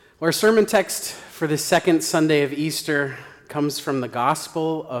Our sermon text for the second Sunday of Easter comes from the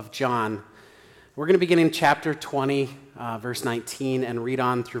Gospel of John. We're going to begin in chapter 20, verse 19, and read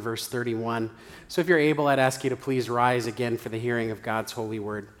on through verse 31. So if you're able, I'd ask you to please rise again for the hearing of God's holy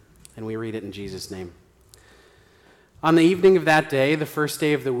word, and we read it in Jesus' name. On the evening of that day, the first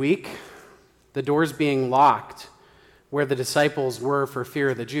day of the week, the doors being locked where the disciples were for fear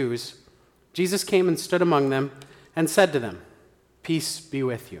of the Jews, Jesus came and stood among them and said to them, "Peace be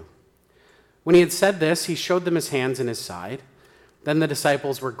with you." When he had said this, he showed them his hands and his side. Then the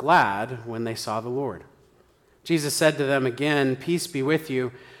disciples were glad when they saw the Lord. Jesus said to them again, "Peace be with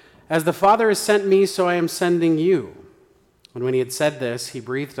you. As the Father has sent me, so I am sending you." And when he had said this, he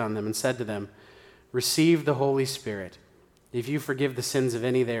breathed on them and said to them, "Receive the Holy Spirit. If you forgive the sins of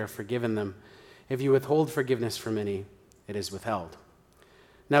any, they are forgiven them. If you withhold forgiveness from any, it is withheld."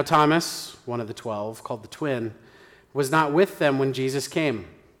 Now Thomas, one of the 12, called the twin, was not with them when Jesus came.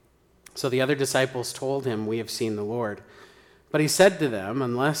 So the other disciples told him, "We have seen the Lord." But he said to them,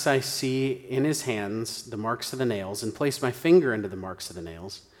 "Unless I see in his hands the marks of the nails, and place my finger into the marks of the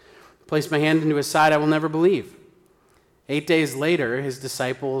nails, place my hand into his side, I will never believe." 8 days later, his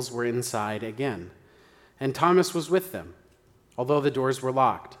disciples were inside again, and Thomas was with them, although the doors were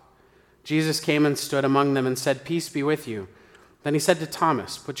locked. Jesus came and stood among them and said, "Peace be with you." Then he said to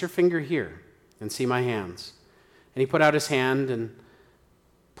Thomas, "Put your finger here and see my hands." And he put out his hand and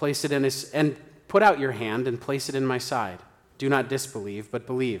put out your hand and place it in my side. Do not disbelieve, but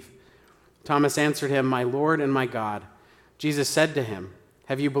believe. Thomas answered him, "My Lord and my God." Jesus said to him,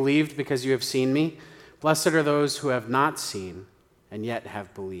 "Have you believed because you have seen me? Blessed are those who have not seen and yet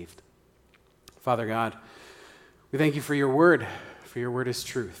have believed." Father God, we thank you for your word is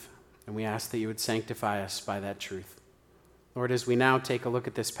truth, and we ask that you would sanctify us by that truth. Lord, as we now take a look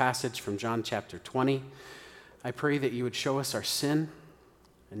at this passage from John chapter 20, I pray that you would show us our sin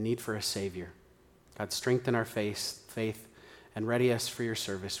and need for a Savior. God, strengthen our faith, and ready us for your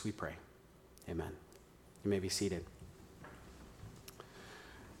service, we pray. Amen. You may be seated.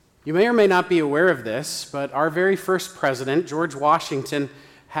 You may or may not be aware of this, but our very first president, George Washington,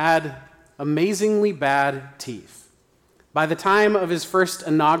 had amazingly bad teeth. By the time of his first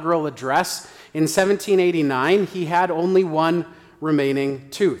inaugural address in 1789, he had only one remaining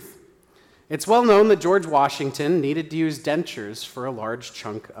tooth. It's well known that George Washington needed to use dentures for a large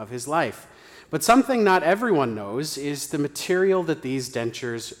chunk of his life. But something not everyone knows is the material that these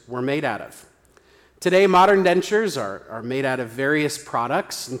dentures were made out of. Today, modern dentures are made out of various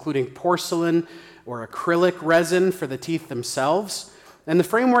products, including porcelain or acrylic resin for the teeth themselves. And the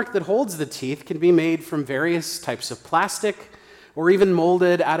framework that holds the teeth can be made from various types of plastic or even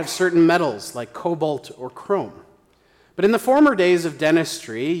molded out of certain metals like cobalt or chrome. But in the former days of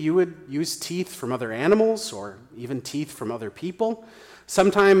dentistry, you would use teeth from other animals or even teeth from other people.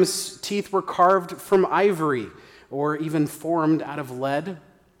 Sometimes teeth were carved from ivory or even formed out of lead,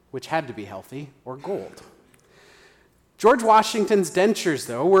 which had to be healthy, or gold. George Washington's dentures,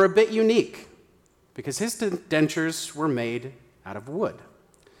 though, were a bit unique because his dentures were made out of wood.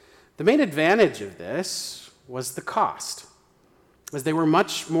 The main advantage of this was the cost, as they were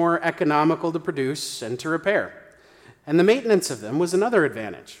much more economical to produce and to repair. And the maintenance of them was another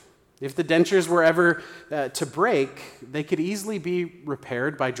advantage. If the dentures were ever to break, they could easily be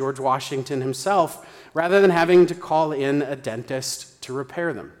repaired by George Washington himself rather than having to call in a dentist to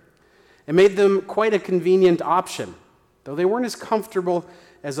repair them. It made them quite a convenient option, though they weren't as comfortable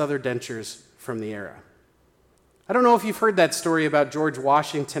as other dentures from the era. I don't know if you've heard that story about George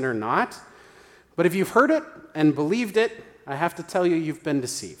Washington or not, but if you've heard it and believed it, I have to tell you, you've been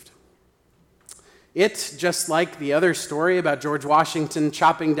deceived. It, just like the other story about George Washington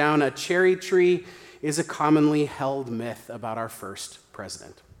chopping down a cherry tree, is a commonly held myth about our first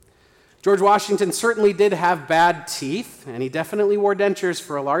president. George Washington certainly did have bad teeth, and he definitely wore dentures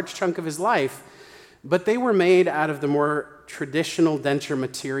for a large chunk of his life, but they were made out of the more traditional denture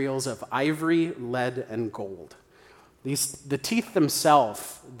materials of ivory, lead, and gold. The teeth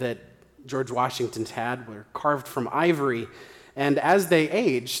themselves that George Washington had were carved from ivory, and as they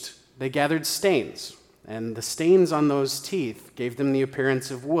aged, they gathered stains, and the stains on those teeth gave them the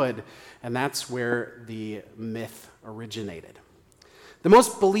appearance of wood, and that's where the myth originated. The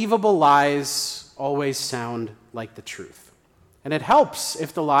most believable lies always sound like the truth, and it helps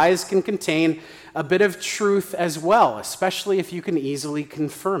if the lies can contain a bit of truth as well, especially if you can easily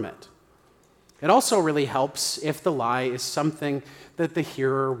confirm it. It also really helps if the lie is something that the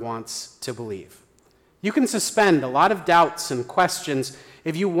hearer wants to believe. You can suspend a lot of doubts and questions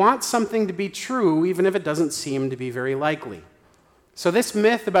if you want something to be true, even if it doesn't seem to be very likely. So this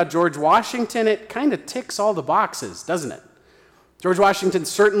myth about George Washington, it kind of ticks all the boxes, doesn't it? George Washington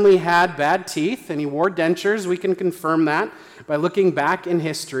certainly had bad teeth, and he wore dentures. We can confirm that by looking back in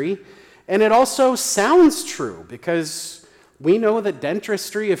history. And it also sounds true, because we know that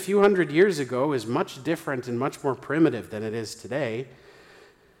dentistry a few hundred years ago is much different and much more primitive than it is today.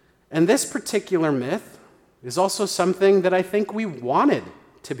 And this particular myth is also something that I think we wanted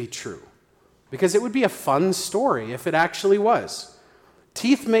to be true, because it would be a fun story if it actually was.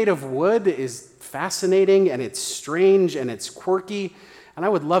 Teeth made of wood is fascinating, and it's strange, and it's quirky, and I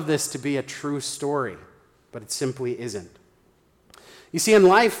would love this to be a true story, but it simply isn't. You see, in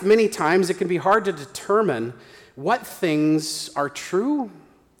life, many times it can be hard to determine what things are true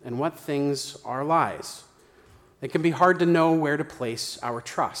and what things are lies. It can be hard to know where to place our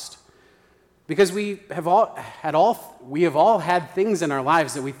trust, because we have all had things in our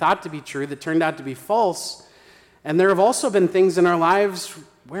lives that we thought to be true that turned out to be false, and there have also been things in our lives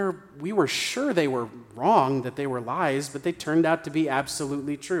where we were sure they were wrong, that they were lies, but they turned out to be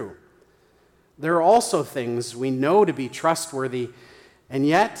absolutely true. There are also things we know to be trustworthy, and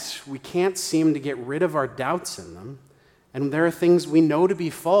yet we can't seem to get rid of our doubts in them. And there are things we know to be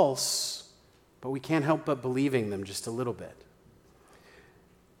false, but we can't help but believing them just a little bit.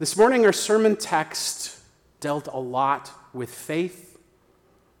 This morning, our sermon text dealt a lot with faith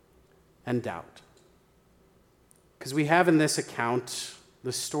and doubt, because we have in this account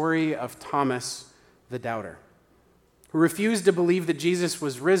the story of Thomas the doubter, who refused to believe that Jesus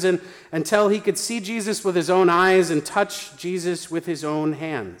was risen until he could see Jesus with his own eyes and touch Jesus with his own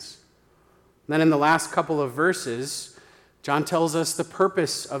hands. And then in the last couple of verses, John tells us the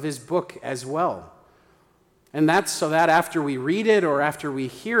purpose of his book as well. And that's so that after we read it or after we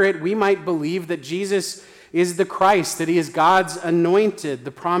hear it, we might believe that Jesus is the Christ, that he is God's anointed,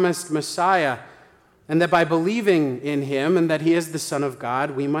 the promised Messiah, and that by believing in him and that he is the Son of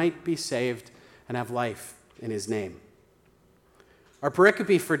God, we might be saved and have life in his name. Our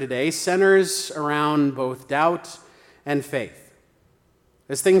pericope for today centers around both doubt and faith.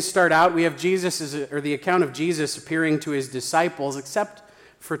 As things start out, we have the account of Jesus appearing to his disciples, except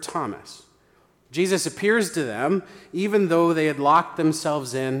for Thomas. Jesus appears to them even though they had locked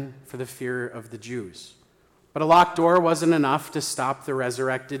themselves in for the fear of the Jews. But a locked door wasn't enough to stop the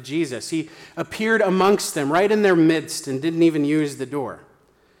resurrected Jesus. He appeared amongst them, right in their midst, and didn't even use the door.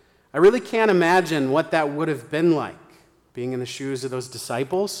 I really can't imagine what that would have been like, being in the shoes of those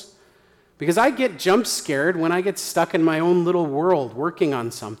disciples, because I get jump scared when I get stuck in my own little world working on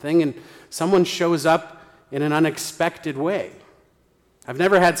something and someone shows up in an unexpected way. I've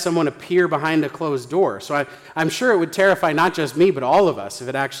never had someone appear behind a closed door, so I'm sure it would terrify not just me, but all of us if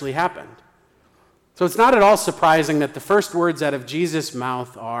it actually happened. So it's not at all surprising that the first words out of Jesus'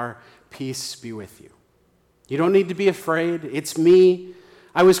 mouth are, "Peace be with you." You don't need to be afraid. It's me.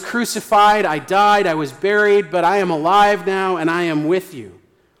 I was crucified, I died, I was buried, but I am alive now, and I am with you.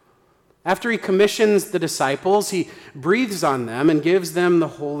 After he commissions the disciples, he breathes on them and gives them the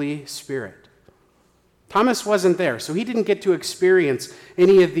Holy Spirit. Thomas wasn't there, so he didn't get to experience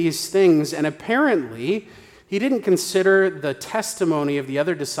any of these things, and apparently he didn't consider the testimony of the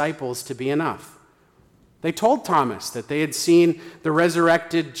other disciples to be enough. They told Thomas that they had seen the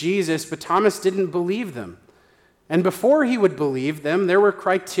resurrected Jesus, but Thomas didn't believe them. And before he would believe them, there were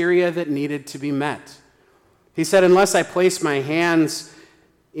criteria that needed to be met. He said, "Unless I place my hands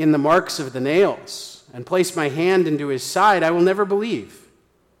in the marks of the nails and place my hand into his side, I will never believe."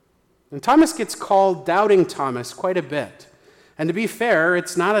 And Thomas gets called Doubting Thomas quite a bit. And to be fair,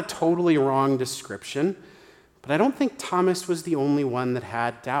 it's not a totally wrong description, but I don't think Thomas was the only one that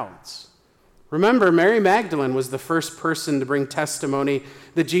had doubts. Remember, Mary Magdalene was the first person to bring testimony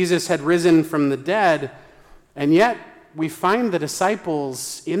that Jesus had risen from the dead, and yet we find the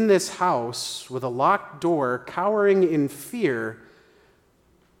disciples in this house with a locked door, cowering in fear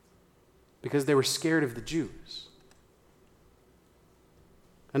because they were scared of the Jews.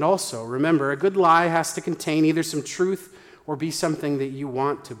 And also, remember, a good lie has to contain either some truth or be something that you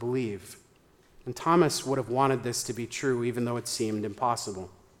want to believe. And Thomas would have wanted this to be true, even though it seemed impossible.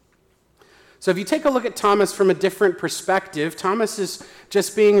 So if you take a look at Thomas from a different perspective, Thomas is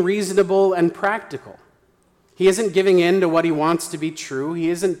just being reasonable and practical. He isn't giving in to what he wants to be true. He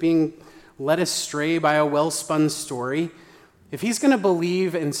isn't being led astray by a well-spun story. If he's going to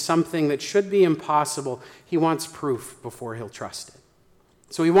believe in something that should be impossible, he wants proof before he'll trust it.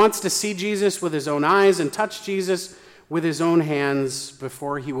 So he wants to see Jesus with his own eyes and touch Jesus with his own hands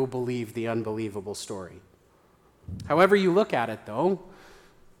before he will believe the unbelievable story. However you look at it, though,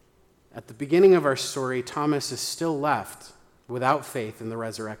 at the beginning of our story, Thomas is still left without faith in the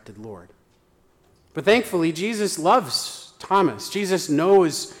resurrected Lord. But thankfully, Jesus loves Thomas. Jesus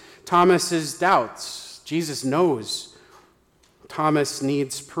knows Thomas's doubts. Jesus knows Thomas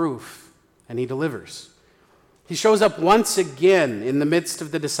needs proof, and he delivers. He shows up once again in the midst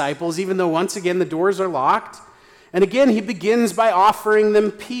of the disciples, even though once again the doors are locked. And again, he begins by offering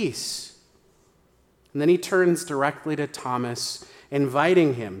them peace. And then he turns directly to Thomas,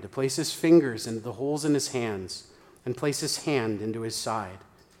 inviting him to place his fingers into the holes in his hands and place his hand into his side.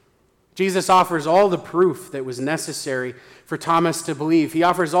 Jesus offers all the proof that was necessary for Thomas to believe. He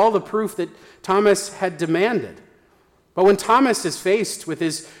offers all the proof that Thomas had demanded. But when Thomas is faced with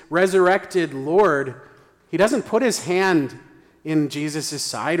his resurrected Lord, he doesn't put his hand in Jesus'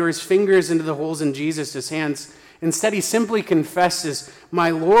 side or his fingers into the holes in Jesus' hands. Instead, he simply confesses, "My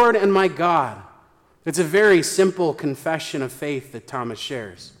Lord and my God." It's a very simple confession of faith that Thomas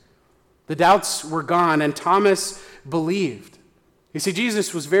shares. The doubts were gone, and Thomas believed. You see,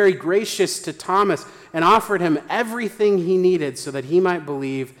 Jesus was very gracious to Thomas and offered him everything he needed so that he might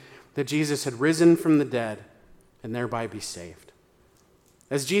believe that Jesus had risen from the dead and thereby be saved.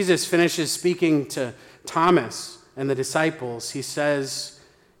 As Jesus finishes speaking to Thomas and the disciples, he says,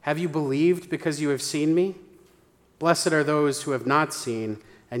 "Have you believed because you have seen me? Blessed are those who have not seen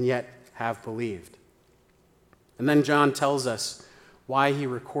and yet have believed." And then John tells us why he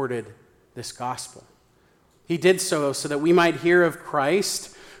recorded this gospel. He did so that we might hear of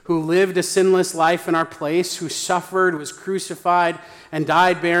Christ, who lived a sinless life in our place, who suffered, was crucified, and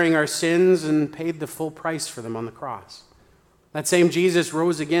died bearing our sins and paid the full price for them on the cross. That same Jesus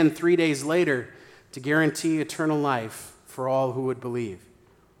rose again 3 days later to guarantee eternal life for all who would believe.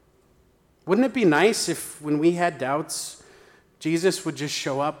 Wouldn't it be nice if, when we had doubts, Jesus would just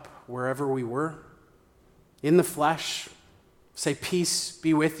show up wherever we were? In the flesh, say, "Peace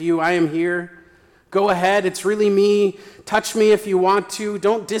be with you, I am here. Go ahead, it's really me. Touch me if you want to.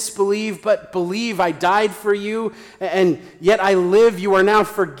 Don't disbelieve, but believe. I died for you, and yet I live. You are now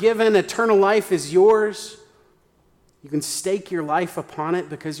forgiven. Eternal life is yours. You can stake your life upon it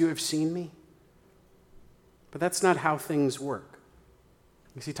because you have seen me." But that's not how things work.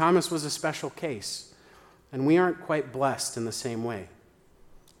 You see, Thomas was a special case, and we aren't quite blessed in the same way.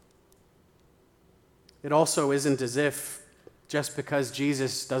 It also isn't as if just because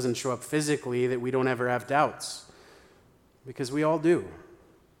Jesus doesn't show up physically that we don't ever have doubts, because we all do.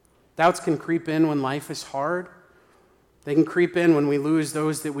 Doubts can creep in when life is hard. They can creep in when we lose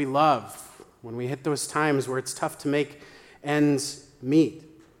those that we love, when we hit those times where it's tough to make ends meet.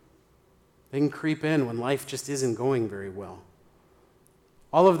 They can creep in when life just isn't going very well.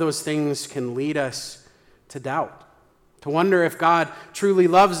 All of those things can lead us to doubt, to wonder if God truly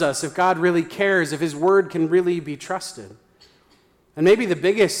loves us, if God really cares, if his word can really be trusted. And maybe the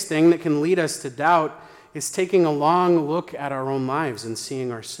biggest thing that can lead us to doubt is taking a long look at our own lives and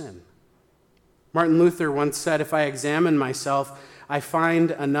seeing our sin. Martin Luther once said, "If I examine myself, I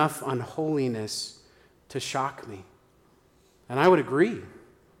find enough unholiness to shock me." And I would agree.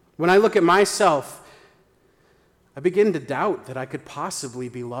 When I look at myself, I begin to doubt that I could possibly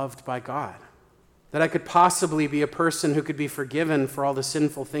be loved by God, that I could possibly be a person who could be forgiven for all the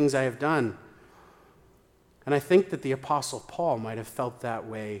sinful things I have done. And I think that the Apostle Paul might have felt that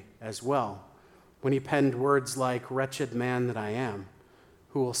way as well when he penned words like, "Wretched man that I am,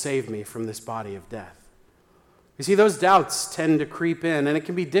 who will save me from this body of death?" You see, those doubts tend to creep in, and it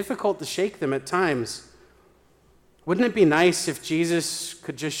can be difficult to shake them at times. Wouldn't it be nice if Jesus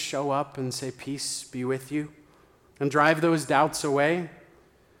could just show up and say, "Peace be with you," and drive those doubts away?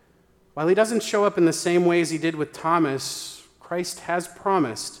 While he doesn't show up in the same way as he did with Thomas, Christ has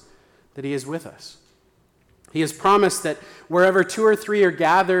promised that he is with us. He has promised that wherever 2 or 3 are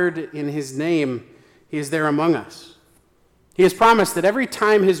gathered in his name, he is there among us. He has promised that every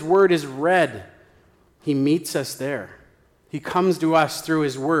time his word is read, he meets us there. He comes to us through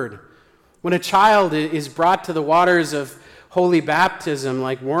his word. When a child is brought to the waters of holy baptism,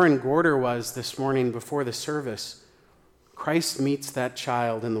 like Warren Gorder was this morning before the service, Christ meets that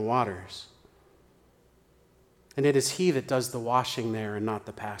child in the waters. And it is he that does the washing there and not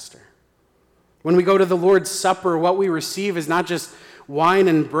the pastor. When we go to the Lord's Supper, what we receive is not just wine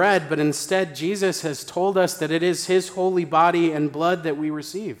and bread, but instead Jesus has told us that it is his holy body and blood that we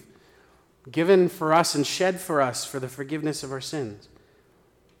receive, given for us and shed for us for the forgiveness of our sins.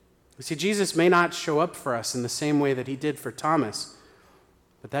 You see, Jesus may not show up for us in the same way that he did for Thomas,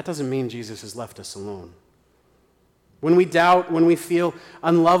 but that doesn't mean Jesus has left us alone. When we doubt, when we feel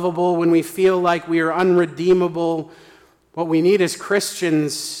unlovable, when we feel like we are unredeemable, what we need as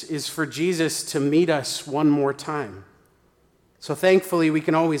Christians is for Jesus to meet us one more time. So thankfully, we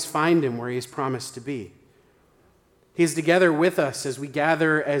can always find him where he has promised to be. He's together with us as we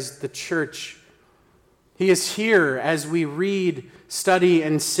gather as the church. He is here as we read, study,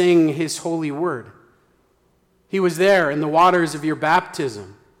 and sing his holy word. He was there in the waters of your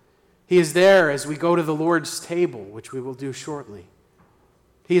baptism. He is there as we go to the Lord's table, which we will do shortly.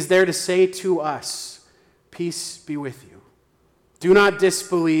 He is there to say to us, peace be with you. Do not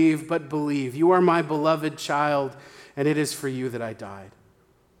disbelieve, but believe. You are my beloved child, and it is for you that I died.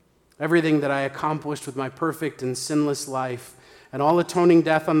 Everything that I accomplished with my perfect and sinless life and all atoning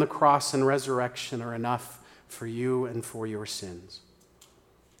death on the cross and resurrection are enough for you and for your sins.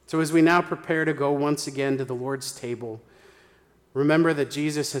 So as we now prepare to go once again to the Lord's table, remember that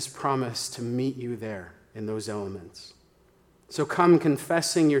Jesus has promised to meet you there in those elements. So come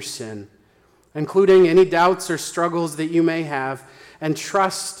confessing your sin, including any doubts or struggles that you may have, and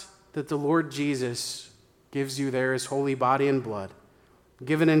trust that the Lord Jesus gives you there his holy body and blood,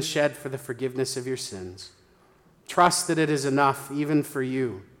 given and shed for the forgiveness of your sins. Trust that it is enough even for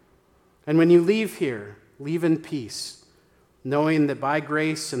you. And when you leave here, leave in peace, knowing that by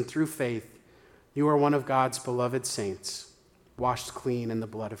grace and through faith, you are one of God's beloved saints, washed clean in the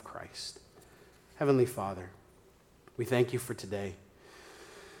blood of Christ. Heavenly Father, we thank you for today.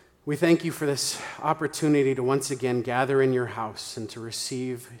 We thank you for this opportunity to once again gather in your house and to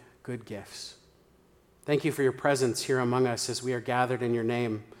receive good gifts. Thank you for your presence here among us as we are gathered in your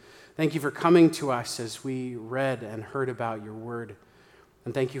name. Thank you for coming to us as we read and heard about your word.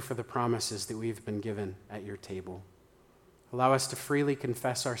 And thank you for the promises that we've been given at your table. Allow us to freely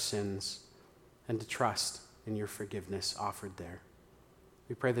confess our sins and to trust in your forgiveness offered there.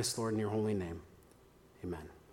 We pray this, Lord, in your holy name. Amen.